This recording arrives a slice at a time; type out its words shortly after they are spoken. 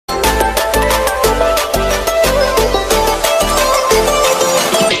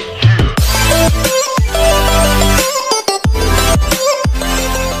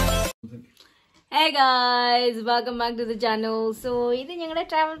welcome back to the channel. So, this is our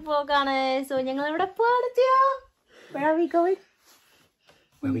travel vlog. So, we are going to Where are we going?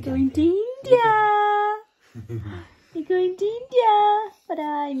 We're going to India. We're going to India.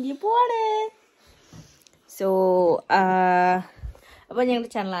 India. So, അപ്പോൾ ഞങ്ങളുടെ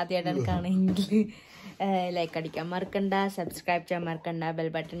channel ആദ്യമായിട്ടാണ് കാണുമെങ്കിൽ like അടിക്കാൻ മറക്കണ്ട, subscribe ചെയ്യാൻ മറക്കണ്ട, bell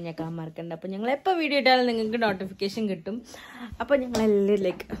button ഞെക്കാൻ മറക്കണ്ട. അപ്പോൾ ഞങ്ങൾ എപ്പോൾ വീഡിയോ ഇട്ടാലും നിങ്ങൾക്ക് നോട്ടിഫിക്കേഷൻ കിട്ടും. അപ്പോൾ ഞങ്ങളെല്ലാം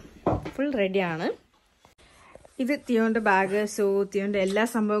ലൈക്ക് ഫുൾ റെഡിയാണ്. ഇത് തിയോൻ്റെ ബാഗ്. സോ തിയോൻ്റെ എല്ലാ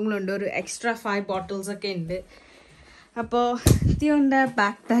സംഭവങ്ങളും ഉണ്ട്. ഒരു എക്സ്ട്രാ 5 ബോട്ടിൽസ് ഒക്കെ ഉണ്ട്. അപ്പോൾ തിയോൻ്റെ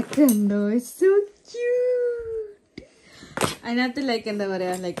ബാക്ക് പാക്ക് ഉണ്ടോ? So cute. അതിനകത്ത് ലൈക്ക് എന്താ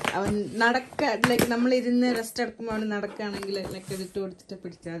പറയുക, ലൈക്ക് അവൻ ലൈക്ക് നമ്മളിരുന്ന് റെസ്റ്റ് എടുക്കുമ്പോൾ അവൻ നടക്കുകയാണെങ്കിൽ ലൈക്ക് ഇതിട്ട് കൊടുത്തിട്ട്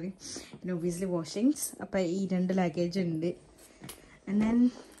പിടിച്ചാൽ മതി. പിന്നെ ഒബിയസ്ലി വാഷിങ്സ്. അപ്പം ഈ 2 ലഗേജ് ഉണ്ട്. And then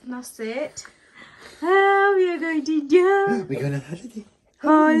that's it. We are going to India. We're going on holiday.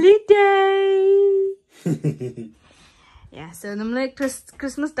 Holiday. Yeah, so നമ്മൾ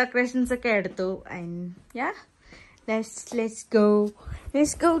Christmas decorations ഒക്കെ എടുത്തു. And yeah, let's go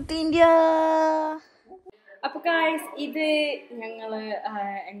to India. അപ്പോൾ ഗായ്സ്, ഇത് ഞങ്ങൾ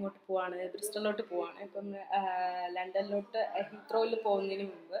എങ്ങോട്ട് പോവാണ്? ബ്രിസ്റ്റലിലോട്ട് പോവാണ്. ഇപ്പം ലണ്ടനിലോട്ട് ഹീത്രോയിൽ പോകുന്നതിന്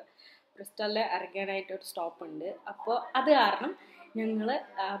മുമ്പ് ബ്രിസ്റ്റലിൽ ഇറങ്ങാനായിട്ട് ഒരു സ്റ്റോപ്പ് ഉണ്ട്. അപ്പോൾ അത് കാരണം ഞങ്ങൾ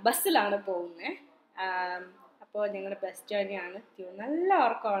ബസ്സിലാണ് പോകുന്നത്. അപ്പോൾ ഞങ്ങളുടെ ബസ് ജേർണിയാണ്. നല്ല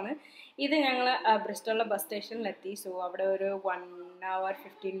ഉറക്കമാണ്. ഇത് ഞങ്ങൾ ബ്രിസ്റ്റലിലെ ബസ് സ്റ്റേഷനിലെത്തി. സോ അവിടെ ഒരു 1 hour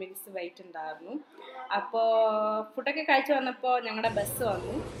 15 minutes വെയിറ്റ് ഉണ്ടായിരുന്നു. അപ്പോൾ ഫുഡൊക്കെ കഴിച്ച് വന്നപ്പോൾ ഞങ്ങളുടെ ബസ്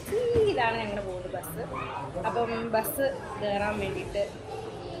വന്നു. ഇതാണ് ഞങ്ങളുടെ പോകുന്ന ബസ്. അപ്പം ബസ് കയറാൻ വേണ്ടിയിട്ട്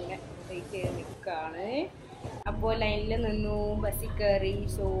വെയിറ്റ് ചെയ്ത് നിൽക്കുകയാണ്. അപ്പോൾ ലൈനിൽ നിന്നു, ബസ്സിൽ കയറി.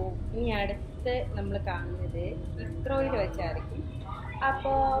 സോ ഇനി അടുത്ത് നമ്മൾ കാണുന്നത് ഹീത്രോയിൽ വെച്ചായിരിക്കും.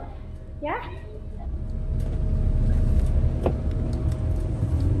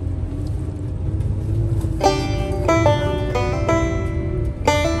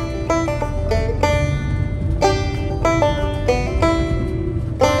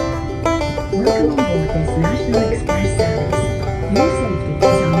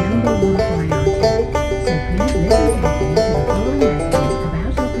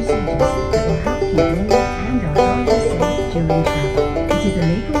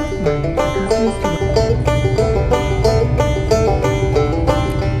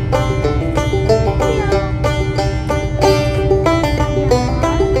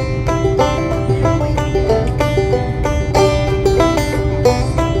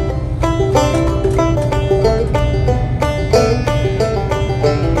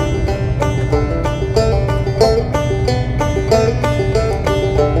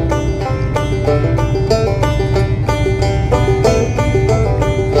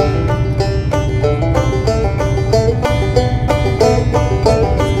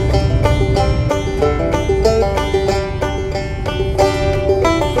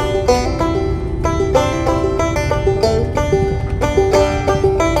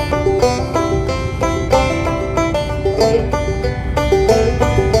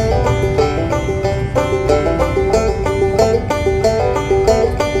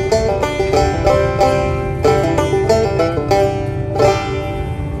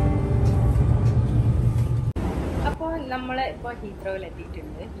 അപ്പോൾ നമ്മളിപ്പോൾ ഹീത്രോയിൽ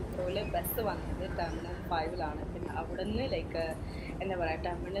എത്തിയിട്ടുണ്ട്. ഹീത്രോയിൽ ബസ് വന്നത് ടെർമിനൽ 5ലാണ്. പിന്നെ അവിടെ നിന്ന് ലൈക്ക് എന്താ പറയുക,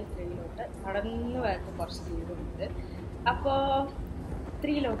 ടെർമിനൽ 3ലോട്ട് നടന്ന് വരത്ത് കുറച്ച് ദൂരമുണ്ട്. അപ്പോൾ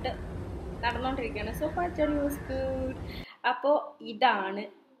 3ലോട്ട് നടന്നുകൊണ്ടിരിക്കുകയാണ്. So far journey was good. അപ്പോൾ ഇതാണ്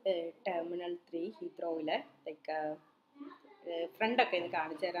ടെർമിനൽ 3 ഹീത്രോയിൽ. ലൈക്ക് ഫ്രണ്ടൊക്കെ ഇന്ന്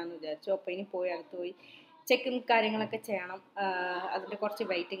കാണിച്ചു തരാമെന്ന് വിചാരിച്ചു. അപ്പോൾ ഇനി പോയി അടുത്ത് പോയി ചെക്കും കാര്യങ്ങളൊക്കെ ചെയ്യണം. അതിൻ്റെ കുറച്ച്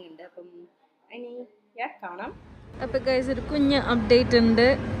വെയിറ്റിംഗ് ഉണ്ട്. അപ്പം ഇനി കാണാം. അപ്പോൾ ഗൈസ്, ഒരു കുഞ്ഞ് അപ്ഡേറ്റ് ഉണ്ട്.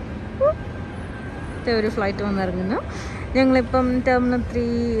 ഒരു ഫ്ലൈറ്റ് വന്നിറങ്ങുന്നു. ഞങ്ങളിപ്പം ടെർമിനൽ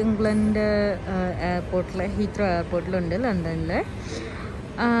 3 ഇംഗ്ലണ്ട് എയർപോർട്ടിൽ, ഹീത്രോ എയർപോർട്ടിലുണ്ട് ലണ്ടനിൽ.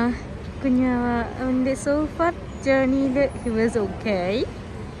 കുഞ്ഞാവൻ്റെ so far ജേർണിയിൽ he was okay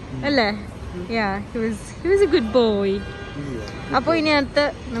അല്ലേ? He was A good boy. അപ്പോൾ ഇനി അടുത്ത്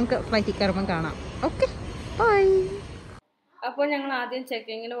നമുക്ക് ഫ്ലൈറ്റിൽ കയറുമ്പം കാണാം. Okay, by. അപ്പോൾ ഞങ്ങൾ ആദ്യം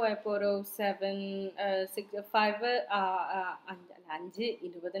ചെക്കിങ്ങിന് പോയപ്പോൾ ഒരു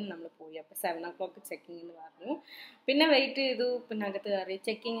 5:20 നമ്മൾ പോയി. അപ്പോൾ 7 o'clock ചെക്കിങ്ങിന് പറഞ്ഞു. പിന്നെ വെയിറ്റ് ചെയ്തു. പിന്നെ അകത്ത് കയറി.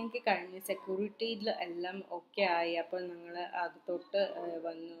 ചെക്കിങ്ങൊക്കെ കഴിഞ്ഞ് സെക്യൂരിറ്റിയിൽ എല്ലാം ഓക്കെ ആയി. അപ്പോൾ ഞങ്ങൾ അത് തൊട്ട്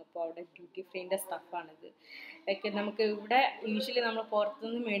വന്നു. അപ്പോൾ അവിടെ ഡ്യൂട്ടി ഫ്രീൻ്റെ സ്റ്റഫാണിത്. ലൈക്ക് നമുക്ക് ഇവിടെ യൂഷ്വലി നമ്മൾ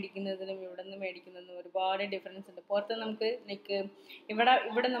പുറത്തുനിന്ന് മേടിക്കുന്നതിനും ഇവിടെ നിന്ന് മേടിക്കുന്നതിനും ഒരുപാട് ഡിഫറൻസ് ഉണ്ട്. പുറത്ത് നമുക്ക് ലൈക്ക്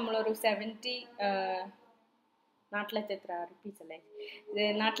ഇവിടെ നമ്മളൊരു 70 നാട്ടിലത്തെ എത്ര റുപ്പീസ് അല്ലേ?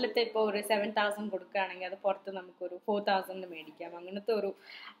 നാട്ടിലത്തെ ഇപ്പോൾ ഒരു 7,000 കൊടുക്കുകയാണെങ്കിൽ അത് പുറത്ത് നമുക്കൊരു 4,000 മേടിക്കാം. അങ്ങനത്തെ ഒരു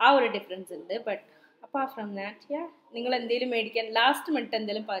ഡിഫറൻസ് ഉണ്ട്. But apart from that, yeah, നിങ്ങൾ എന്തെങ്കിലും മേടിക്കാൻ ലാസ്റ്റ് മിനിറ്റ്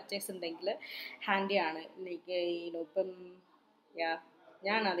എന്തെങ്കിലും പർച്ചേസ് ഉണ്ടെങ്കിൽ ഹാൻഡിയാണ്. ലൈക്ക് ഇപ്പം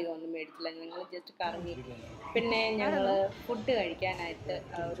ഞാൻ അധികം ഒന്നും മേടിച്ചില്ല, ഞങ്ങൾ ജസ്റ്റ് കറങ്ങി. പിന്നെ ഞങ്ങൾ ഫുഡ് കഴിക്കാനായിട്ട്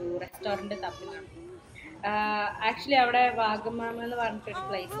ഒരു റെസ്റ്റോറൻറ്റ് തപ്പി നടന്നു. ആക്ച്വലി അവിടെ വാഗമാമ എന്ന് പറഞ്ഞിട്ടൊരു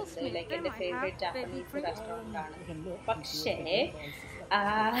പ്ലേസ് ഉണ്ട്, ലൈക്ക് എൻ്റെ ഫേവറേറ്റ് ജാപ്പനീസ് റെസ്റ്റോറൻ്റ് ആണ്. പക്ഷേ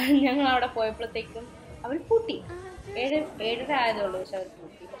ഞങ്ങൾ അവിടെ പോയപ്പോഴത്തേക്കും അവർ പൂട്ടി. 7:30 ആയതുള്ളൂ, പക്ഷെ അവർ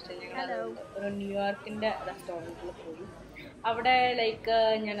പൂട്ടി. പക്ഷെ ഞങ്ങൾ ഒരു ന്യൂയോർക്കിൻ്റെ റെസ്റ്റോറൻറ്റിൽ പോയി. അവിടെ ലൈക്ക്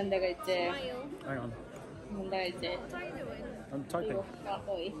ഞാൻ എന്താ കഴിച്ചേ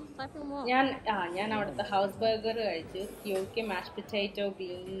ഞാൻ അവിടുത്തെ ഹൗസ് ബർഗർ കഴിച്ചു. തിയോയ്ക്ക് മാഷ് പൊട്ടാറ്റോ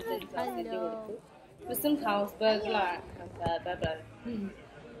ബീൻസ് സോസേജ് കൊടുത്തു. ക്രിസ്തും ഹൗസ്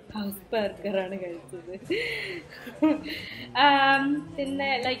ബർഗറാണ് കഴിച്ചത്. പിന്നെ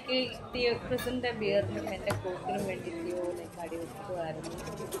ലൈക്ക് ക്രിസ്തുൻ്റെ ബിയറിനും എൻ്റെ കോക്കിനും വേണ്ടി തിയോ ലൈക്ക് അടി വെക്കുമായിരുന്നു.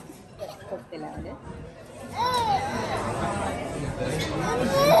 കൊടുത്തില്ല അവന്.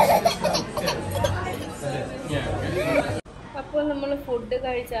 അപ്പോൾ നമ്മൾ ഫുഡ്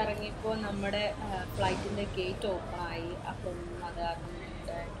കഴിച്ചിറങ്ങിയപ്പോൾ നമ്മുടെ ഫ്ലൈറ്റിൻ്റെ ഗേറ്റ് ഓപ്പണായി. അപ്പം അത് കാരണം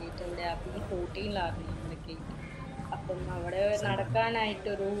ഗേറ്റ് അവിടെ B14 നമ്മുടെ ഗേറ്റ്. അപ്പം അവിടെ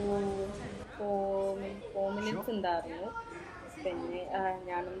നടക്കാനായിട്ടൊരു 4 മിനിറ്റ്സ് ഉണ്ടായിരുന്നു. പിന്നെ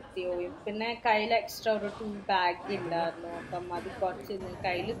ഞാനും തിയോയും പിന്നെ കയ്യിൽ എക്സ്ട്രാ ഒരു 2 ബാഗ് ഉണ്ടായിരുന്നു. അപ്പം അത് കുറച്ച്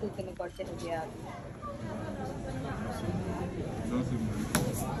കയ്യിൽ തൂക്കുന്ന കുറച്ച് ഹെവിയായിരുന്നു.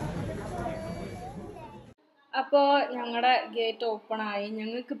 അപ്പോൾ ഞങ്ങളുടെ ഗേറ്റ് ഓപ്പണായി.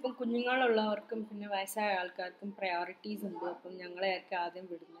 ഞങ്ങൾക്കിപ്പം കുഞ്ഞുങ്ങളുള്ളവർക്കും പിന്നെ വയസ്സായ ആൾക്കാർക്കും പ്രയോറിറ്റീസ് ഉണ്ട്. അപ്പം ഞങ്ങളെയൊക്കെ ആദ്യം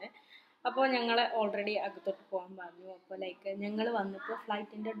വിടുന്നത്. അപ്പോൾ ഞങ്ങളെ ഓൾറെഡി അകത്തോട്ട് പോകാൻ പറഞ്ഞു. അപ്പോൾ ലൈക്ക് ഞങ്ങൾ വന്നപ്പോൾ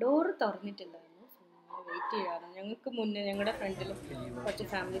ഫ്ലൈറ്റിൻ്റെ ഡോറ് തുറന്നിട്ടില്ലായിരുന്നു. സോ ഞങ്ങൾ വെയിറ്റ് ചെയ്യാറുണ്ട്. ഞങ്ങൾക്ക് മുന്നേ ഞങ്ങളുടെ ഫ്രണ്ടിലും കുറച്ച്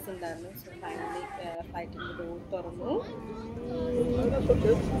ഫാമിലീസ് ഉണ്ടായിരുന്നു. സോ ഫൈനലി ഫ്ലൈറ്റിൻ്റെ ഡോർ തുറന്നു.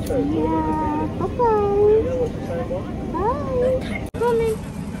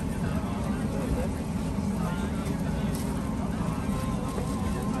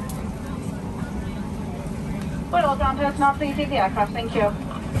 Well done, person. Please leave the aircraft. Thank you.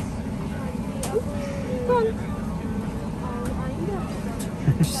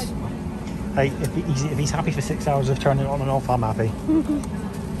 Hey, if he's happy for 6 hours of turning it on and off, I'm happy.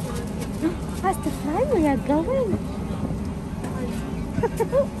 That's the time we are going.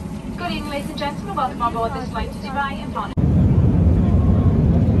 Good evening, ladies and gentlemen. Welcome on board this flight to Dubai and London.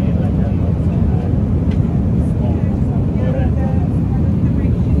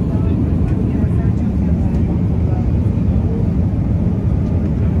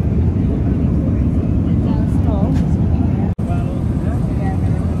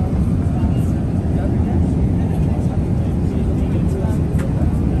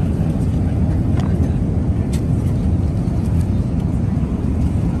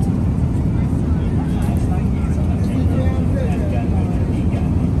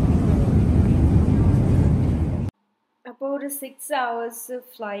 അപ്പോൾ ഒരു 6 hours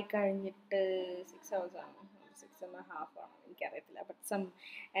fly കഴിഞ്ഞിട്ട് 6 hours ആണ്, 6.5 ആണ്, എനിക്കറിയത്തില്ല. But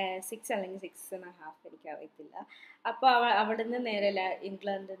 6 അല്ലെങ്കിൽ 6.5 എനിക്കറിയത്തില്ല. അപ്പോൾ അവിടെ നിന്ന് നേരെ ലണ്ടനിൽ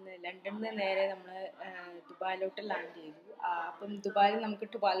നിന്ന് നേരെ നമ്മൾ ദുബായിലോട്ട് ലാൻഡ് ചെയ്തു. അപ്പം ദുബായിൽ നമുക്ക്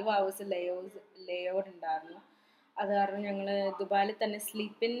 12 hours ലേ ഓവർ ഉണ്ടായിരുന്നു. അത് കാരണം ഞങ്ങൾ ദുബായിൽ തന്നെ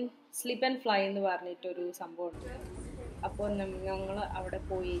സ്ലീപ്പ് ആൻഡ് ഫ്ലൈ എന്ന് പറഞ്ഞിട്ടൊരു സംഭവം ഉണ്ട്. അപ്പോൾ ഞങ്ങൾ അവിടെ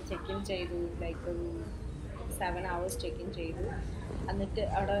പോയി ചെക്ക് ഇൻ ചെയ്തു. ലൈക്ക് 7 hours ചെക്ക് ഇൻ ചെയ്തു. എന്നിട്ട്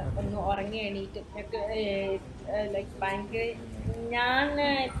അവിടെ ഒന്ന് ഉറങ്ങി എണീറ്റ് ലൈക്ക് ഭയങ്കര ഞാൻ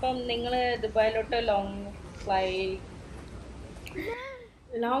ഇപ്പം നിങ്ങൾ ദുബായിലോട്ട്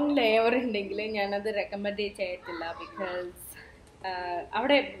ലോങ് ലേ ഓവർ ഉണ്ടെങ്കിൽ ഞാനത് റെക്കമെൻഡ് ചെയ്യത്തില്ല. ബിക്കോസ്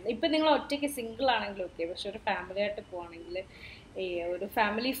അവിടെ ഇപ്പം നിങ്ങൾ ഒറ്റയ്ക്ക് സിംഗിൾ ആണെങ്കിൽ ഓക്കെ, പക്ഷെ ഒരു ഫാമിലി ആയിട്ട് പോവാണെങ്കിൽ ഒരു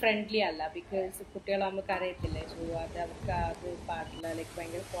ഫാമിലി ഫ്രണ്ട്ലി അല്ല. ബിക്കോസ് കുട്ടികളാകുമ്പോൾ അറിയത്തില്ലേ, സോ അവർക്ക് അത് പാടില്ല. ലൈക്ക്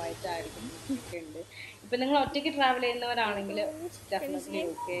ഭയങ്കര ക്വയറ്റ് ആയിരിക്കും ഒക്കെ ഉണ്ട്. ഇപ്പം നിങ്ങൾ ഒറ്റയ്ക്ക് ട്രാവൽ ചെയ്യുന്നവരാണെങ്കിൽ ഡെഫിനറ്റ്ലി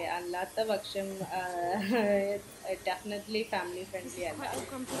ഓക്കെ, അല്ലാത്ത പക്ഷം ഡെഫിനറ്റ്ലി ഫാമിലി ഫ്രണ്ട്ലി അല്ല.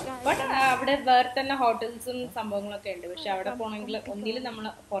 ബട്ട് അവിടെ വേറെ തന്നെ ഹോട്ടൽസും സംഭവങ്ങളൊക്കെ ഉണ്ട്. പക്ഷെ അവിടെ പോകണമെങ്കിൽ ഒന്നിലും നമ്മൾ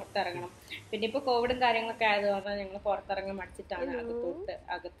പുറത്തിറങ്ങണം. പിന്നെ ഇപ്പോൾ കോവിഡും കാര്യങ്ങളൊക്കെ ആയതുകൊണ്ട് ഞങ്ങൾ പുറത്തിറങ്ങാൻ മടിച്ചിട്ടാണ്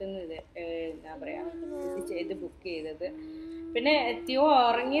അകത്തുനിന്ന് എന്താ പറയുക ഇത് ബുക്ക് ചെയ്തത്. പിന്നെ തിയോ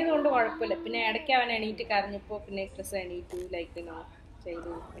ഉറങ്ങിയത് കൊണ്ട് കുഴപ്പമില്ല. പിന്നെ ഇടയ്ക്ക് അവൻ എണീറ്റ് കരഞ്ഞപ്പോൾ പിന്നെ ക്രിസ് എണീറ്റു ലൈക്ക്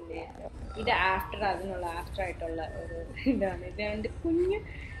ചെയ്തു. പിന്നെ ഇത് ആഫ്റ്റർ ആയിട്ടുള്ള ഒരു ഇതാണ്. ഇത് അവൻ്റെ കുഞ്ഞ്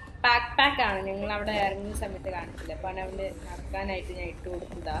പാക്കാണ്. ഞങ്ങൾ അവിടെ ഇറങ്ങുന്ന സമയത്ത് കാണിച്ചില്ല. അപ്പോൾ അവൻ്റെ നടക്കാനായിട്ട് ഞാൻ ഇട്ട്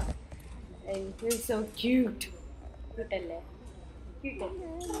കൊടുത്തതാ. എനിക്ക് സോ ക്യൂട്ട് ക്യൂട്ടല്ലേ.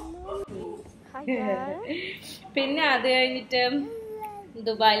 പിന്നെ അത് കഴിഞ്ഞിട്ട്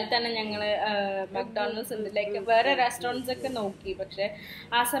ദുബായിൽ തന്നെ ഞങ്ങൾ മക്ഡൊണാൾഡ്സ് ഉണ്ട് ലൈക്ക് വേറെ റെസ്റ്റോറൻറ്റ്സ് ഒക്കെ നോക്കി പക്ഷെ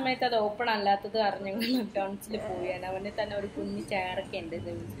ആ സമയത്ത് അത് ഓപ്പൺ അല്ലാത്തത് കാരണം ഞങ്ങൾ മക്ഡൊണാൾഡ്സിൽ പോയാണ് അവന് തന്നെ ഒരു കുഞ്ഞ് ചെയറൊക്കെ ഉണ്ട്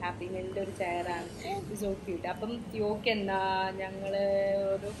ഹാപ്പി മീലിൻ്റെ ഒരു ചെയറാണ് സോ ക്യൂട്ട് അപ്പം തിയോക്ക് എന്നാ ഞങ്ങൾ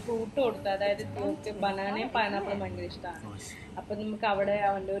ഒരു ഫ്രൂട്ട് കൊടുത്തു അതായത് തിയോക്ക് ബനാനയും പൈനാപ്പിളും ഭയങ്കര ഇഷ്ടമാണ് അപ്പം നമുക്ക് അവിടെ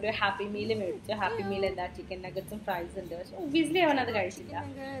അവൻ്റെ ഒരു ഹാപ്പി മീൽ മേടിച്ചു ഹാപ്പി മീൽ എന്താ ചിക്കൻ നഗറ്റ്സും ഫ്രൈസ് ഉണ്ട് പക്ഷെ ഒബ്വിയസ്ലി അവൻ അത് കഴിച്ചില്ല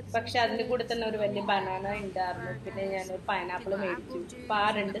പക്ഷെ അതിൻ്റെ കൂടെ തന്നെ ഒരു വലിയ ബനാന ഉണ്ടായിരുന്നു പിന്നെ ഞാനൊരു പൈനാപ്പിൾ മേടിച്ചു അപ്പം ആ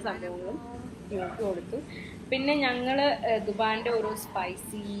രണ്ട് സംഭവങ്ങളും തിയോക്ക് കൊടുത്തു പിന്നെ ഞങ്ങൾ ദുബായിൻ്റെ ഒരു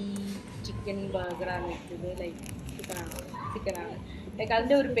സ്പൈസി ചിക്കൻ ബർഗറാണ് വെച്ചത് ലൈക്ക് ചിക്കനാണ് ലൈക്ക്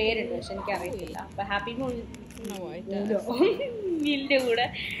അതിൻ്റെ ഒരു പേരുണ്ട് പക്ഷെ എനിക്കറിയത്തില്ല അപ്പം ഹാപ്പി മീലിൻ്റെ കൂടെ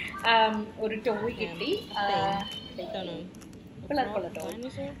ഒരു ടോയ് കിട്ടി പിള്ളേർക്കുള്ള ടോയ്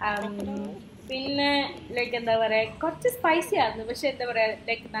പിന്നെ ലൈക്ക് എന്താ പറയുക കുറച്ച് സ്പൈസി ആയിരുന്നു പക്ഷെ എന്താ പറയുക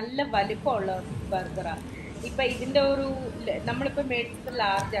ലൈക്ക് നല്ല വലിപ്പമുള്ള ബർഗറാണ് ഇപ്പം ഇതിൻ്റെ ഒരു നമ്മളിപ്പോൾ മേടിച്ചത്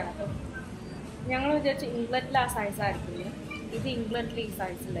ലാർജാണ് അപ്പം ഞങ്ങൾ വിചാരിച്ചു ഇംഗ്ലണ്ടിൽ ആ സൈസായിരിക്കില്ല ഇത് ഇംഗ്ലണ്ടിൽ ഈ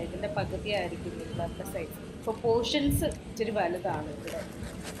സൈസില്ല ഇതിൻ്റെ പകുതിയായിരിക്കും ഇംഗ്ലണ്ടിലെ സൈസ് ഇപ്പോൾ പോർഷൻസ് ഇച്ചിരി വലുതാണ് ഇവിടെ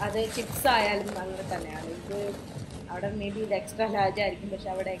അത് ചിപ്സ് ആയാലും അങ്ങനെ തന്നെയാണ് ഇത് അവിടെ മേ ബി ഇത് എക്സ്ട്രാ ലാർജ് ആയിരിക്കും പക്ഷെ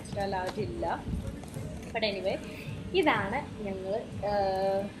അവിടെ എക്സ്ട്രാ ലാർജ് ഇല്ല ബട്ട് എനിവേ ഇതാണ് ഞങ്ങൾ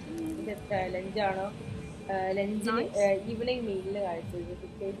ഇത് ലഞ്ചാണോ ലഞ്ചിന് ഈവനിങ് മീലിന് കഴിച്ചത്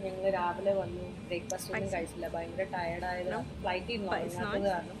ബിക്കോസ് ഞങ്ങൾ രാവിലെ വന്നു ബ്രേക്ക്ഫാസ്റ്റ് ഒന്നും കഴിച്ചില്ല ഭയങ്കര ടയർഡായത് ഫ്ലൈറ്റിൽ നിന്ന് ഉറങ്ങാത്തത്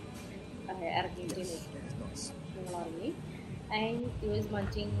കാരണം ഇറങ്ങിയിട്ട് ഞങ്ങൾ ഉറങ്ങി and he was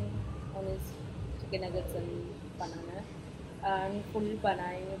മച്ചിങ് on his chicken nuggets and banana full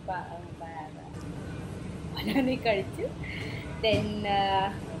banana കഴിച്ചു ദെൻ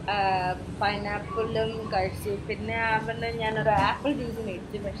പൈനാപ്പിളും കഴിച്ചു പിന്നെ അവന് ഞാനൊരു ആപ്പിൾ ജ്യൂസ്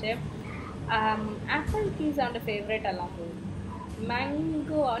മേടിച്ചു പക്ഷേ ആപ്പിൾ ജ്യൂസ് അവൻ്റെ ഫേവറേറ്റ് അല്ല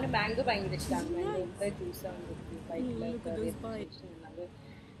മാംഗോ അവന് മാംഗോ ഭയങ്കര ഇഷ്ടമാണ് മാംഗോയുടെ ജ്യൂസ് അവൻ അത്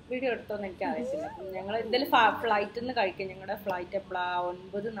വീഡിയോ എടുത്തോന്ന് എനിക്ക് അറിയത്തില്ല അപ്പം ഞങ്ങൾ എന്തായാലും ഫ്ലൈറ്റിൽ നിന്ന് കഴിക്കും ഞങ്ങളുടെ ഫ്ലൈറ്റ് എപ്പോഴാണ്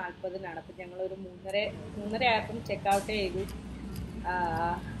 9:40 അപ്പം ഞങ്ങളൊരു 3:30 ആയപ്പം ചെക്ക് ഔട്ട് ചെയ്തു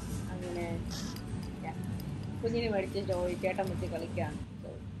അങ്ങനെ കുഞ്ഞിന് മേടിച്ച് ജോയ് ചേട്ടൻ വെച്ച് കളിക്കുകയാണ്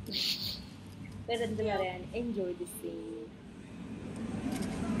വേറെ എന്ത് പറയാൻ enjoy this scene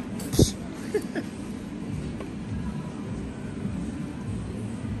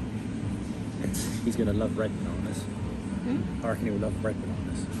He's going to love red bananas. I reckon he'll love red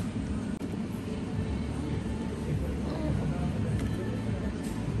bananas.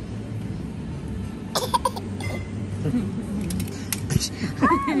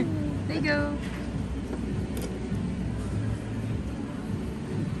 There you go.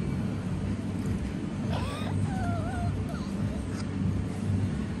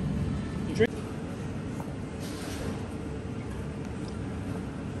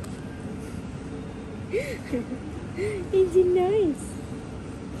 Is it nice?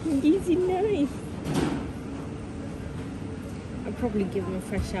 Is it nice? I'll probably give him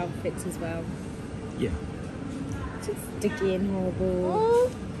fresh outfits as well. Yeah. Just sticky and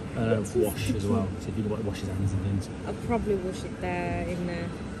horrible. Wash as well, so if you want to wash his hands and things. I'll probably wash it there in the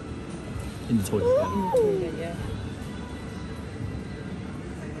toilet. Yeah. In the toilet, yeah.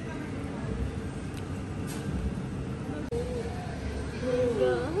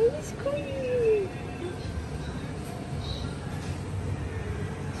 It's clean.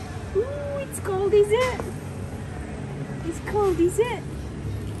 Ooh, it's cold, is it? It's cold, is it?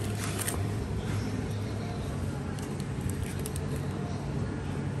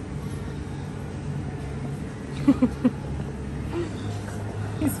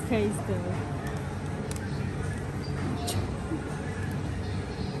 His face though.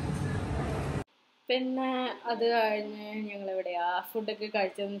 പിന്നെ അത് കഴിഞ്ഞ് ഞങ്ങളെവിടെയാ ഫുഡൊക്കെ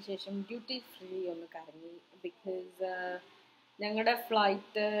കഴിച്ചതിന് ശേഷം duty free ഒന്ന് കറങ്ങി because ഞങ്ങളുടെ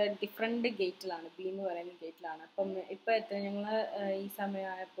flight different ഗേറ്റിലാണ് B എന്ന് പറയുന്ന ഗേറ്റിലാണ് അപ്പം ഇപ്പം എത്ര ഞങ്ങൾ ഈ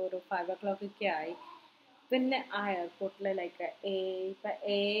സമയമായപ്പോൾ ഒരു 5 o'clock ഒക്കെ ആയി പിന്നെ ആ എയർപോർട്ടിൽ ലൈക്ക് ഇപ്പം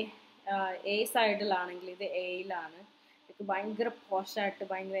എ സൈഡിലാണെങ്കിൽ ഇത് എയിലാണ് ലൈക്ക് ഭയങ്കര പോഷായിട്ട്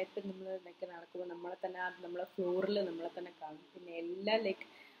ഭയങ്കര ഇപ്പം നമ്മൾ ലൈക്ക് നടക്കുമ്പോൾ നമ്മളെ തന്നെ നമ്മളെ ഫ്ലോറിൽ നമ്മളെ തന്നെ കാണും പിന്നെ എല്ലാം ലൈക്ക്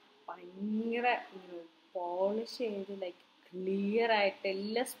ഭയങ്കര പോളിഷ് ചെയ്ത് ലൈക്ക് ക്ലിയർ ആയിട്ട്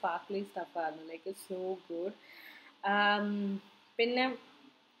എല്ലാം സ്പാർക്ക്ലി സ്റ്റഫായിരുന്നു ലൈക്ക് സോ ഗുഡ് പിന്നെ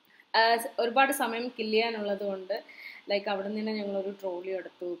ഒരുപാട് സമയം കില്ല് ചെയ്യാനുള്ളത് കൊണ്ട് ലൈക്ക് അവിടെ നിന്ന് ഞങ്ങളൊരു ട്രോളി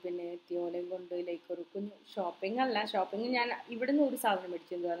എടുത്തു പിന്നെ തിയോനെയും കൊണ്ട് ലൈക്ക് ഒരു കുഞ്ഞു ഷോപ്പിംഗ് ഞാൻ ഇവിടുന്ന് ഒരു സാധനം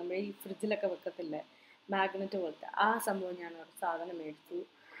മേടിച്ചു നമ്മൾ ഈ ഫ്രിഡ്ജിലൊക്കെ വെക്കത്തില്ലേ മാഗ്നറ്റ് പോലത്തെ ആ സംഭവം ഞാൻ ഒരു സാധനം മേടിച്ചു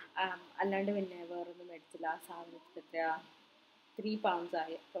അല്ലാണ്ട് പിന്നെ വേറൊന്നും മേടിച്ചില്ല ആ സാധനത്തിന് എത്രയാ 3 pounds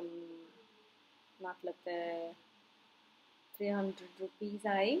ആയി അപ്പം നാട്ടിലത്തെ 300 rupees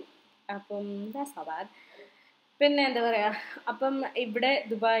ആയി അപ്പം ദാറ്റ്സ് നോട്ട് ബാഡ് പിന്നെ എന്താ പറയുക, അപ്പം ഇവിടെ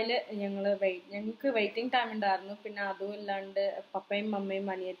ദുബായിൽ ഞങ്ങൾക്ക് വെയിറ്റിംഗ് ടൈം ഉണ്ടായിരുന്നു. പിന്നെ അതും ഇല്ലാണ്ട് പപ്പയും മമ്മയും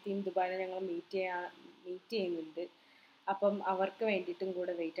അനിയത്തിയും ദുബായിൽ ഞങ്ങൾ മീറ്റ് ചെയ്യുന്നുണ്ട്. അപ്പം അവർക്ക് വേണ്ടിയിട്ടും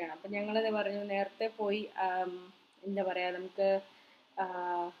കൂടെ വെയിറ്റ് ചെയ്യണം. അപ്പം ഞങ്ങളത് പറഞ്ഞു നേരത്തെ പോയി എന്താ പറയുക, നമുക്ക്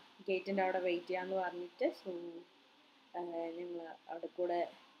ഗേറ്റിൻ്റെ അവിടെ വെയിറ്റ് ചെയ്യാമെന്ന് പറഞ്ഞിട്ട്. സോ ഞങ്ങൾ അവിടെ കൂടെ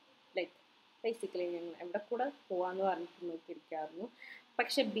ലൈക്ക് ബേസിക്കലി ഞങ്ങൾ എവിടെ കൂടെ പോകാമെന്ന് പറഞ്ഞിട്ട് നോക്കിയിരിക്കായിരുന്നു.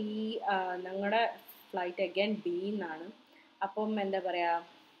 പക്ഷെ ഞങ്ങളുടെ ഫ്ലൈറ്റ് അഗൈൻ ബിന്നാണ്. അപ്പം എന്താ പറയുക,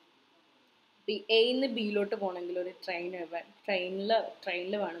 എയിന്ന് ബിയിലോട്ട് പോകണമെങ്കിൽ ഒരു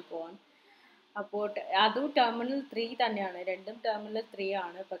ട്രെയിനിൽ വേണം പോകാൻ. അപ്പോൾ അതും ടെർമിനൽ 3 തന്നെയാണ്, രണ്ടും ടെർമിനൽ 3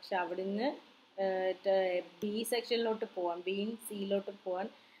 ആണ്. പക്ഷെ അവിടുന്ന് ബി സെക്ഷനിലോട്ട് പോകാൻ, ബിയും സിയിലോട്ട് പോകാൻ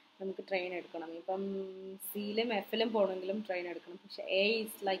നമുക്ക് ട്രെയിൻ എടുക്കണം. ഇപ്പം സിയിലും എഫിലും പോകണമെങ്കിലും ട്രെയിൻ എടുക്കണം. പക്ഷെ A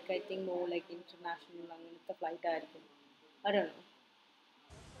is like I think more like international അങ്ങനത്തെ ഫ്ലൈറ്റ് ആയിരിക്കും. അറിയണോ,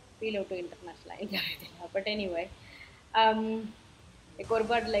 ബിയിലോട്ട് ഇൻ്റർനാഷണൽ എനിക്കറിയത്തില്ല. ബട്ട് എനിവേ ലൈക്ക്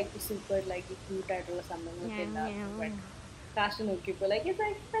ഒരുപാട് ലൈക്ക് സൂപ്പർ ലൈക്ക് ക്യൂട്ടായിട്ടുള്ള സംഭവങ്ങളൊക്കെ ഉണ്ടായിരുന്നു. ബട്ട് കാശ് നോക്കിയപ്പോൾ like it's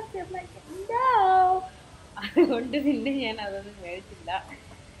expensive, like no. അതുകൊണ്ട് പിന്നെ ഞാൻ അതൊന്നും മേടിച്ചില്ല.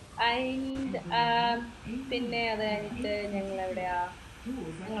 ആൻഡ് പിന്നെ അത് കഴിഞ്ഞിട്ട് ഞങ്ങൾ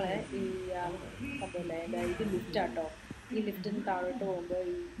ഈ സംഭവമില്ല, ഇത് ലിഫ്റ്റാട്ടോ. ഈ ലിഫ്റ്റിൽ നിന്ന് താഴോട്ട് പോകുമ്പോൾ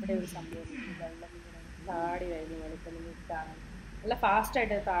ഇവിടെ ഒരു സംഭവം വെള്ളം ഇങ്ങനെ താടി വരുന്ന പോലെ ഇപ്പം നിങ്ങൾക്ക് കാണാം. നല്ല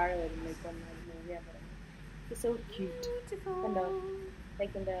ഫാസ്റ്റായിട്ട് താഴെ വരുന്നു. ഇപ്പം മൂവിയാൻ പറയുന്നത് സോ ക്യൂട്ട് കണ്ടോ.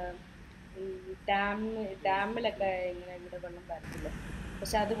 ലൈക്ക് എന്താ ഈ ഡാമിലൊക്കെ ഇങ്ങനെ ഇവിടെ വെള്ളം വരത്തില്ല,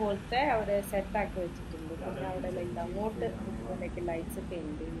 പക്ഷെ അതുപോലത്തെ അവിടെ സെറ്റ് ആക്കി വെച്ചിട്ടുണ്ട്. പിന്നെ അവിടെ ലൈക്ക് അങ്ങോട്ട് ലൈക്ക് ലൈറ്റ്സ് ഒക്കെ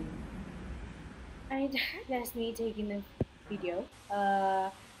ഉണ്ട്. That's me taking A video.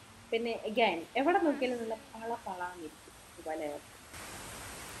 പിന്നെ അഗൈൻ എവിടെ നോക്കിയാലും നല്ല പളാന്നിരിക്കും ദുബായ്.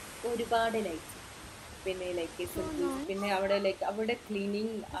 ഒരുപാട് ലൈറ്റ്സ്, പിന്നെ ലൈക്ക് പിന്നെ അവിടെ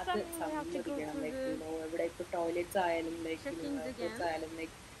ക്ലീനിങ് അത് സമ്മതിക്കണം. ലൈക്ക് എവിടെ ഇപ്പോൾ ടോയ്ലറ്റ്സ് ആയാലും ലൈക്ക് ആയാലും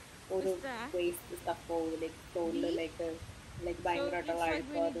ലൈക്ക് ഒരു വേസ്റ്റ് സ്റ്റഫോ ലൈക്ക് ഫ്ലോറിൽ ലൈക്ക് ഭയങ്കരമായിട്ടുള്ള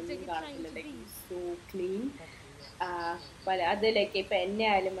അഴുക്കോ അതൊന്നും കാണത്തില്ല. Like so clean. അത് ലൈക്ക് ഇപ്പം എന്നെ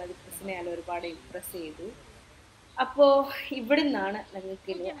ആയാലും അത് ക്രിസിനെ ആയാലും ഒരുപാട് ഇമ്പ്രസ് ചെയ്തു. അപ്പോൾ ഇവിടെ നിന്നാണ് ഞങ്ങൾക്ക്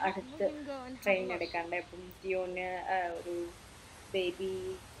ഇനി അടുത്ത് ട്രെയിൻ എടുക്കാണ്ട്. അപ്പം ജിയോന് ഒരു ബേബി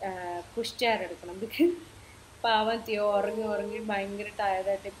പുഷ് ചെയർ എടുക്കണം. ബിക്കോസ് പാവം തിയോ ഉറങ്ങി ഭയങ്കര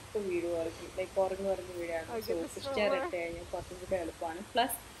ടയർഡായിട്ട് ഇപ്പോൾ വീഴുമായിരിക്കും. ലൈക്ക് ഉറങ്ങി വീഴാണ്. സോ പുഷ് ചെയർ എടുത്ത് കഴിഞ്ഞാൽ കുറച്ചും കൂടെ എളുപ്പമാണ്.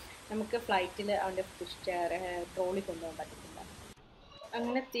 പ്ലസ് നമുക്ക് ഫ്ലൈറ്റിൽ അവൻ്റെ പുഷ് ചെയർ ട്രോളി കൊണ്ടുപോകാൻ പറ്റത്തില്ല.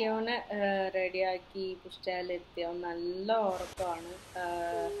 അങ്ങനെ തിയോനെ റെഡിയാക്കി പുഷ് ചെയറിലെത്തിയോ നല്ല ഉറക്കമാണ്.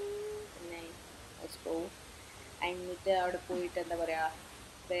 പിന്നെ എന്നിട്ട് അവിടെ പോയിട്ട് എന്താ പറയുക,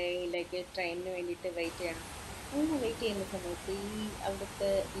 ലൈക്ക് ട്രെയിനിന് വേണ്ടിയിട്ട് വെയിറ്റ് ചെയ്യണം. അങ്ങനെ വെയിറ്റ് ചെയ്യുന്ന സമയത്ത് ഈ അവിടുത്തെ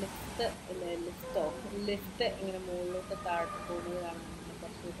ലിഫ്റ്റ് ഇങ്ങനെ മുകളിലോട്ട് താഴോട്ട് പോകുന്നത് കാണാൻ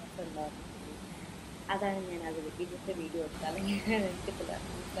കുറച്ച് രസമുണ്ടായിരുന്നു. അതാണ് ഞാൻ അത് ഇന്നത്തെ വീഡിയോ എടുത്തത്. അല്ലെങ്കിൽ എനിക്കത്തില്ല,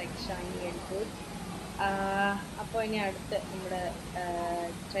 ലൈക്ക് ഷൈനി ആൻഡ് ഗുഡ്. അപ്പോൾ ഇനി അടുത്ത് നമ്മുടെ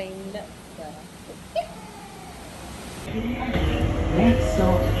ട്രെയിനിൽ കയറാം.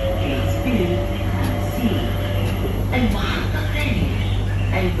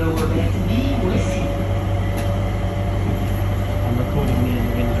 I'm recording me in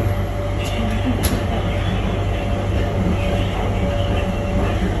the window.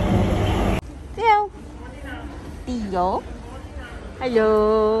 Theo. Hello.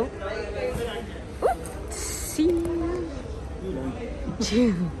 Oopsie.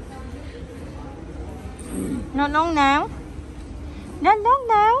 Ngon nào? Ngon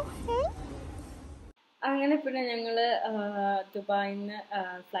nào? അങ്ങനെ പിന്നെ ഞങ്ങൾ ദുബായിൽ നിന്ന്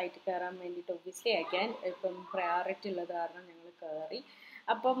ഫ്ലൈറ്റ് കയറാൻ വേണ്ടിയിട്ട് ഒബ്വിയസ്ലി അഗൈൻ ഇപ്പം പ്രയോറിറ്റി ഉള്ളത് കാരണം ഞങ്ങൾ കയറി.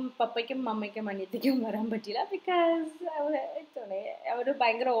 അപ്പം പപ്പയ്ക്കും മമ്മയ്ക്കും അനിയത്തിക്കും വരാൻ പറ്റിയില്ല. ബിക്കോസ് അവർ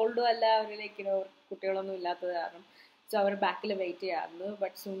ഭയങ്കര ഓൾഡും അല്ല, അവരിലേക്കിനോ കുട്ടികളൊന്നും ഇല്ലാത്തത് കാരണം. സോ അവർ ബാക്കിൽ വെയിറ്റ് ചെയ്യാറുണ്ട്.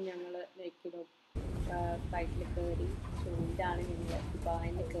 ബട്ട് സൂൺ ഞങ്ങൾ ലൈക്കിനോ ഫ്ലൈറ്റിൽ കയറി. സോ ഇതാണ് ഞങ്ങൾ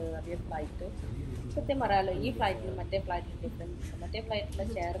ദുബായിൽ നിന്ന് കയറിയ ഫ്ലൈറ്റ്. സത്യം പറയാമല്ലോ, ഈ ഫ്ലൈറ്റിൽ മറ്റേ ഫ്ലൈറ്റിൽ ഡിഫറൻസ്. മറ്റേ ഫ്ലൈറ്റിലെ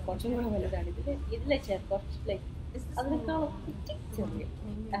ചെയർ കുറച്ചും കൂടെ വലുതാണ്. ഇതിലെ ചെയർ കുറച്ച് ലൈക്ക് അതിനേക്കാളും ചെറിയ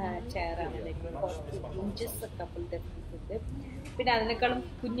ചെയറാണ്. ലൈക്ക് കുറച്ച് ഇഞ്ചസ് കപ്പിൾ ഡിഫറൻസ് ഉണ്ട്. പിന്നെ അതിനേക്കാളും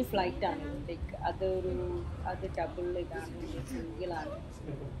കുഞ്ഞ് ഫ്ലൈറ്റാണ്. ലൈക്ക് അത് ഡബിൾ ഇതാണ്, സിംഗിളാണ്.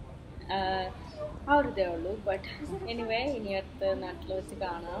 ആ ഒരു ഇതേ ഉള്ളൂ. ബട്ട് എനിവേ ഇനി അടുത്ത നാട്ടിൽ വെച്ച്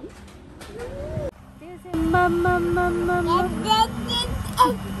കാണാം.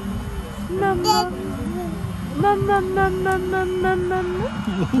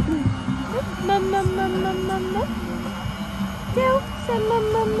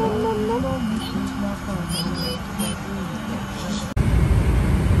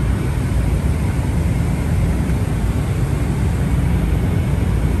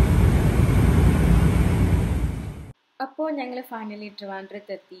 അപ്പോൾ ഞങ്ങൾ ഫൈനലി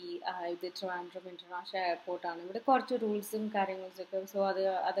ട്രിവാൻഡ്രത്തെത്തി. ഇത് ട്രിവാൻഡ്രം ഇൻ്റർനാഷണൽ എയർപോർട്ടാണ്. ഇവിടെ കുറച്ച് റൂൾസും കാര്യങ്ങളൊക്കെ. സോ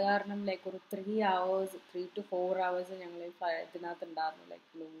അത് കാരണം ലൈക്ക് ഒരു 3 to 4 hours ഞങ്ങൾ ഇതിനകത്ത് ഉണ്ടായിരുന്നു, ലൈക്ക്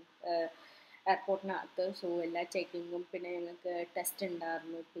എയർപോർട്ടിനകത്ത്. സോ എല്ലാ ചെക്കിങ്ങും പിന്നെ ഞങ്ങൾക്ക് ടെസ്റ്റ്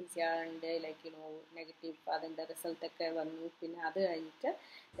ഉണ്ടായിരുന്നു, PCR-ൻ്റെ ലൈക്ക് നെഗറ്റീവ്, അതിൻ്റെ റിസൾട്ടൊക്കെ വന്നു. പിന്നെ അത് കഴിഞ്ഞിട്ട്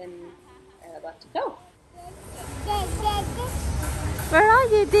Where are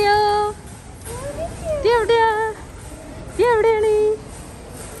you, Theo? Theo, Theo. Theo, Danny.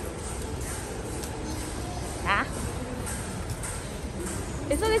 Ah.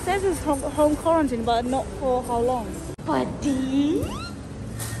 It's like it says it's home quarantine, but not for how long. Buddy.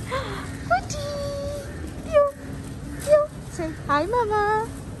 Buddy. Theo. Theo. Say hi, Mama.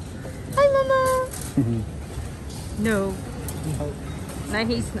 Hi, Mama. No. No,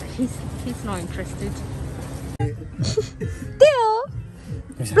 he's not interested. Theo.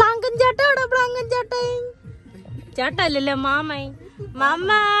 Blankan jata ada blankan jata. Jata lele mamai.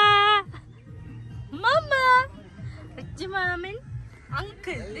 Mama. Mama. Rich mamin.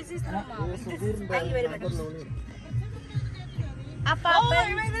 Uncle. This is the mom. Thank you very much. Apa? Oh,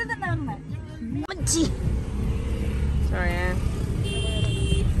 ini itu nama. Maji. Sorry.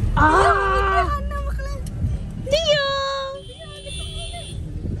 Ah. Theo.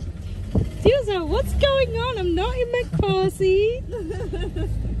 Theo's like, what's going on? I'm not in my car seat.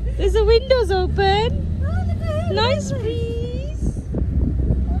 There's the windows open. Nice breeze.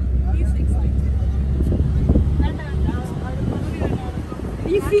 He's excited.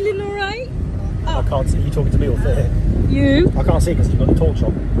 Are you feeling alright? I can't see you talking to me or Theo. You? I can't see because you've got the talk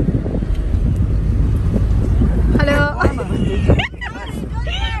shop. Hello.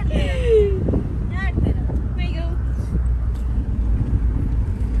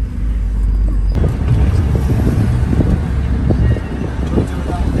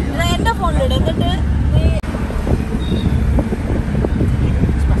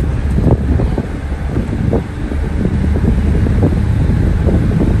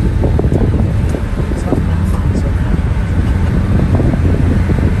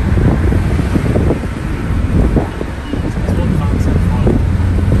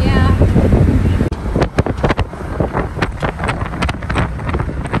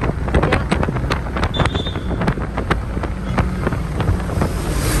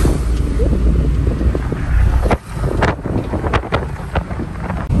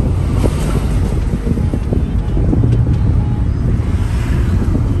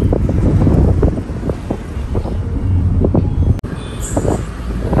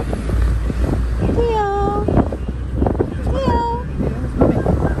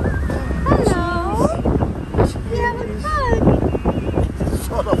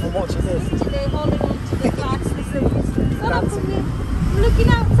 Looking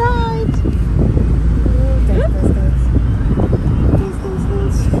outside.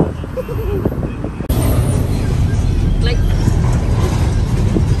 Like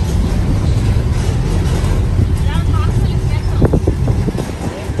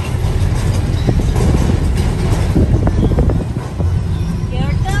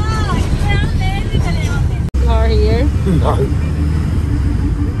car here. No.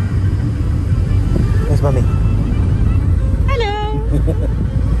 Where's Mummy? Hello.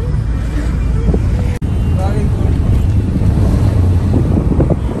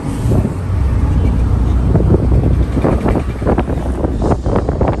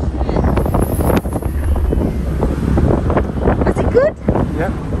 Was it good?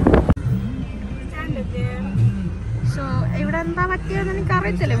 Yeah. So, ഇവിടെ എന്താ പറ്റിയെന്ന് എനിക്ക്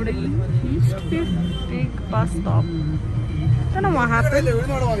അറിയത്തില്ല. ഇവിടെ big bus stop. Don't know what happened.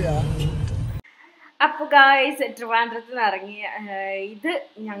 അപ്പോൾ guys ട്രിവാൻഡ്രത്ത് നിന്ന് ഇറങ്ങി. ഇത്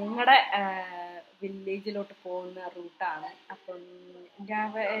ഞങ്ങളുടെ വില്ലേജിലോട്ട് പോകുന്ന റൂട്ടാണ്. അപ്പം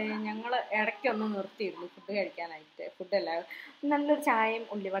ഞങ്ങൾ ഇടയ്ക്കൊന്ന് നിർത്തിയിരുന്നു ഫുഡ് കഴിക്കാനായിട്ട്. ഫുഡല്ല, നല്ലൊരു ചായയും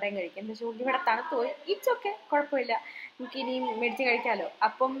ഉള്ളിവടയും കഴിക്കാം. പക്ഷേ ഉള്ളിവട തണുത്ത് പോയി. ഇറ്റ്സ് ഓക്കെ, കുഴപ്പമില്ല, നമുക്ക് ഇനിയും മേടിച്ച് കഴിക്കാമല്ലോ.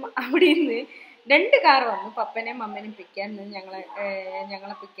 അപ്പം അവിടെ നിന്ന് 2 കാർ വന്നു പപ്പനെയും മമ്മനെയും പിക്കാൻ.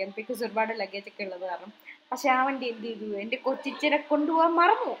 ഞങ്ങളെ പിക്കാൻ, ബിക്കോസ് ഒരുപാട് ലഗേജൊക്കെ ഉള്ളത് കാരണം. പക്ഷെ ആ വണ്ടി എന്ത് ചെയ്തു, എൻ്റെ കൊച്ചിച്ചനെ കൊണ്ടുപോകാൻ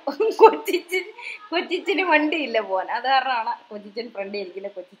മറന്നു. കൊച്ചിച്ചന് വണ്ടിയില്ല പോകാൻ. അത് കാരണമാണ് കൊച്ചിച്ചൻ ഫ്രണ്ട് ഇരിക്കില്ല,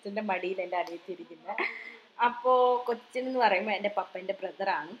 കൊച്ചിച്ചൻ്റെ മടിയിൽ എൻ്റെ അടിയത്തിരിക്കുന്നത്. അപ്പോൾ കൊച്ചിച്ചൻ എന്ന് പറയുമ്പോൾ എൻ്റെ പപ്പൻ്റെ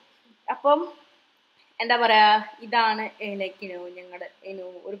ബ്രദറാണ്. അപ്പം എന്താ പറയുക, ഇതാണ് ലൈക്ക് ഞങ്ങളുടെ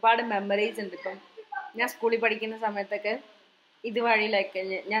ഒരുപാട് മെമ്മറീസ് ഉണ്ട്. ഇപ്പം ഞാൻ സ്കൂളിൽ പഠിക്കുന്ന സമയത്തൊക്കെ ഇതുവഴി ലൈക്ക്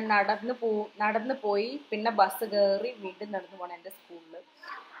ഞാൻ നടന്നു പോയി, പിന്നെ ബസ് കയറി വീണ്ടും നടന്നു പോകണം എൻ്റെ സ്കൂളിൽ.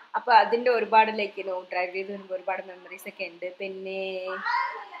 അപ്പോൾ അതിൻ്റെ ഒരുപാട് ലൈക്ക് ഡ്രൈവ് ചെയ്ത് വരുമ്പോൾ ഒരുപാട് മെമ്മറീസ് ഒക്കെ ഉണ്ട്. പിന്നെ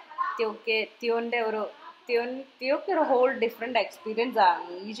തിയോക്ക് ഒരു ഹോൾ ഡിഫറെൻ്റ് എക്സ്പീരിയൻസ് ആണ്.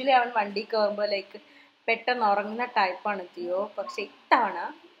 യൂഷ്വലി അവൻ വണ്ടി കയറുമ്പോൾ ലൈക്ക് പെട്ടെന്ന് ഉറങ്ങുന്ന ടൈപ്പാണ് തിയോ. പക്ഷെ ഇത്തവണ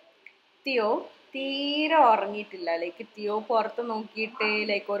തിയോ തീരെ ഉറങ്ങിയിട്ടില്ല. ലൈക്ക് തിയോ പുറത്ത് നോക്കിയിട്ട്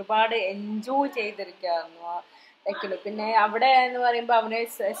ലൈക്ക് ഒരുപാട് എൻജോയ് ചെയ്തിരിക്കുകയായിരുന്നു ലൈക്കിൽ. പിന്നെ അവിടെ എന്ന് പറയുമ്പോൾ അവന്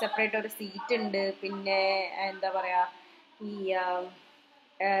സെപ്പറേറ്റ് ഒരു സീറ്റ് ഉണ്ട്. പിന്നെ എന്താ പറയുക, ഈ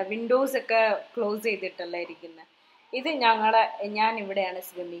വിൻഡോസ് ഒക്കെ ക്ലോസ് ചെയ്തിട്ടല്ല ഇരിക്കുന്നത്. ഇത് ഞാൻ ഇവിടെയാണ്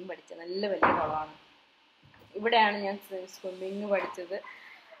സ്വിമ്മിങ് പഠിച്ചത്. നല്ല വലിയ കുളമാണ്. ഇവിടെയാണ് ഞാൻ സ്വിമ്മിങ് പഠിച്ചത്.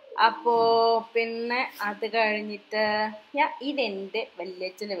 അപ്പോൾ പിന്നെ അത് കഴിഞ്ഞിട്ട് ഇതെൻ്റെ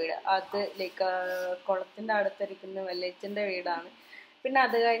വല്യച്ഛൻ്റെ വീട്. അത് ലൈക്ക് കുളത്തിൻ്റെ അടുത്തിരിക്കുന്ന വല്യച്ഛൻ്റെ വീടാണ്. പിന്നെ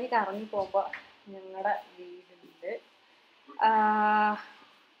അത് കഴിഞ്ഞ് കറങ്ങി പോകുമ്പോൾ ഞങ്ങളുടെ വീടുണ്ട്.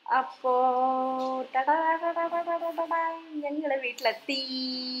 അപ്പോൾ ഞങ്ങൾ വീട്ടിലെത്തി.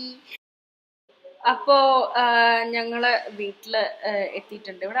 അപ്പോൾ ഞങ്ങൾ വീട്ടിൽ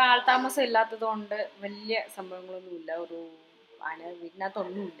എത്തിയിട്ടുണ്ട്. ഇവിടെ ആൾതാമസം ഇല്ലാത്തത് കൊണ്ട് വലിയ സംഭവങ്ങളൊന്നുമില്ല. ഒരു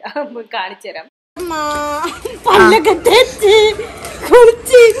വീടിനകത്തൊന്നുമില്ല. കാണിച്ചു തരാം. പല്ലൊക്കെ തേച്ച്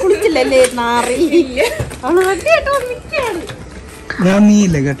കുളിച്ചില്ലല്ലേ നാറിയില്ല. ഞാൻ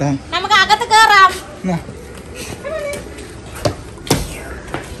നീയില്ല കേട്ടാ. നമുക്ക് അകത്ത് കേറാം.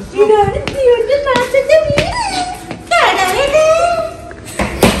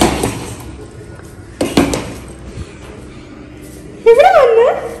 ഇവിടെ വന്ന്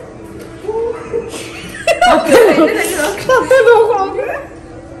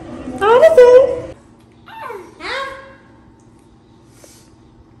ആരത്?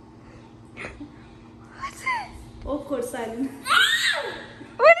 Awkward silence.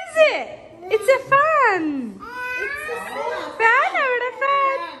 What is it? It's a fan. It's a Fan അവിടെ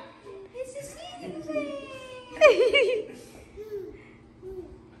fan. It's a ceiling fan.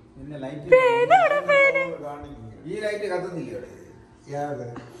 Fan അവിടെ fan. ഈ ലൈറ്റ് കത്തുന്നില്ല.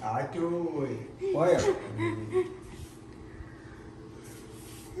 ആറ്റു പോയോ?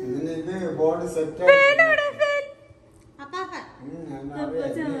 ഇതിന് ബോർഡ് സെറ്റ്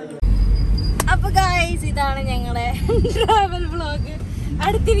അപ്പൊ ഗൈസ്, ഇതാണ് ഞങ്ങളുടെ ട്രാവൽ വ്ളോഗ്.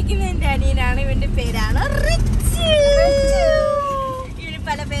 അടുത്തിരിക്കുന്ന എന്റെ അനിയനാണ്. ഇവന്റെ പേരാണ് റിച്ച്. ഇവന്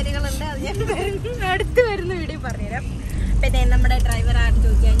പല പേരുകളുണ്ട്. അത് ഞാൻ അടുത്ത് വരുന്ന വീഡിയോ പറഞ്ഞുതരാം. പിന്നെ നമ്മുടെ ഡ്രൈവർ ആണെന്ന്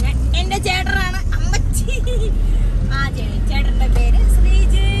ചോദിച്ചു കഴിഞ്ഞാൽ എന്റെ ചേട്ടനാണ്, അമ്മച്ചി. ആ ചേട്ടന്റെ പേര്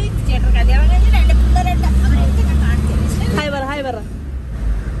ശ്രീജ്. ചേട്ടൻ കല്യാണം കഴിഞ്ഞ് 2 പിള്ളേരുണ്ട്. അവരെയൊക്കെ കാണിച്ചു. ഹായ് പറ, ഹായ് പറ.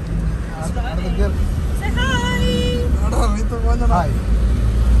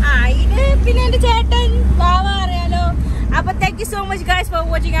 ഇത് പിന്നെ എന്റെ ചേട്ടൻ വാവ അറിയാലോ. അപ്പൊ thank you so much guys for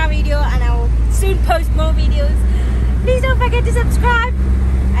watching our video, and I will soon post more videos. Please don't forget to subscribe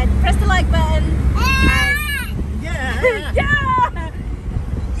and press the like button.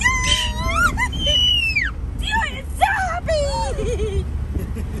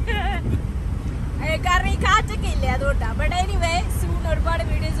 കാരണം ഈ കാറ്റൊക്കെ ഇല്ലേ, അതുകൊണ്ടാണ്. ബട്ട് എനിവേ സൂൺ ഒരുപാട്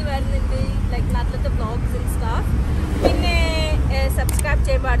വീഡിയോസ് വരുന്നുണ്ട്, ലൈക്ക് നാട്ടിലത്തെ vlogs and staff. പിന്നെ subscribe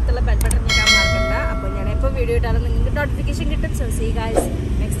ചെയ്യുമ്പോൾ അടുത്തുള്ള ബെൽ ബട്ടൺ ഞെക്കാൻ മറക്കണ്ട. അപ്പോൾ ഞാൻ എപ്പോൾ വീഡിയോ ഇട്ടാലും നിങ്ങൾക്ക് നോട്ടിഫിക്കേഷൻ കിട്ടും. So see guys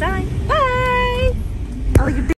next time. By.